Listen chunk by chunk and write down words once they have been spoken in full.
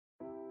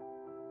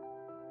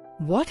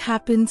What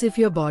happens if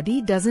your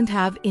body doesn't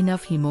have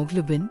enough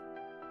hemoglobin?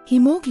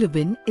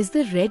 Hemoglobin is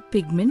the red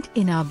pigment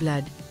in our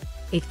blood.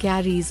 It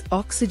carries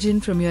oxygen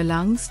from your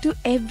lungs to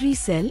every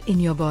cell in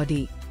your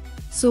body.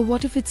 So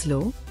what if it's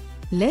low?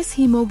 Less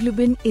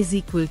hemoglobin is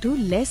equal to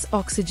less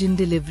oxygen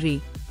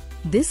delivery.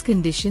 This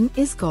condition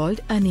is called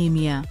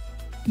anemia.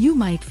 You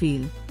might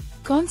feel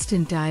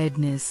constant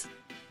tiredness,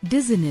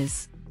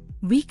 dizziness,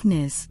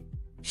 weakness,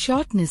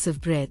 shortness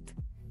of breath,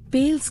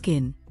 pale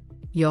skin.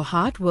 Your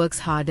heart works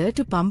harder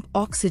to pump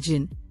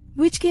oxygen,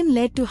 which can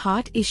lead to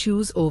heart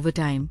issues over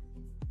time.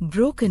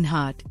 Broken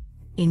heart.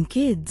 In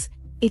kids,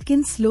 it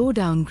can slow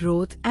down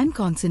growth and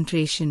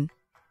concentration.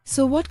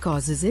 So what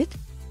causes it?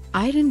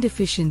 Iron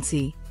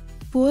deficiency,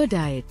 poor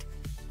diet,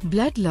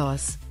 blood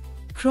loss,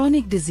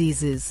 chronic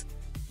diseases.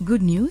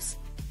 Good news?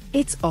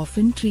 It's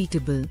often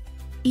treatable.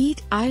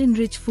 Eat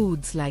iron-rich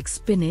foods like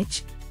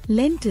spinach,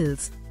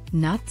 lentils,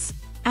 nuts,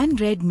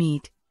 and red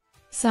meat.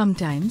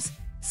 Sometimes,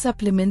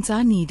 supplements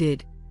are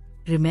needed.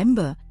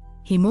 Remember,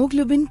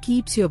 hemoglobin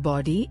keeps your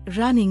body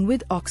running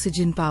with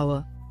oxygen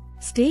power.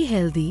 Stay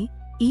healthy,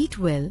 eat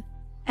well,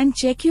 and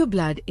check your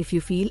blood if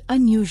you feel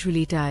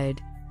unusually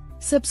tired.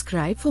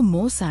 Subscribe for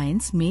more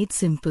science made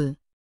simple.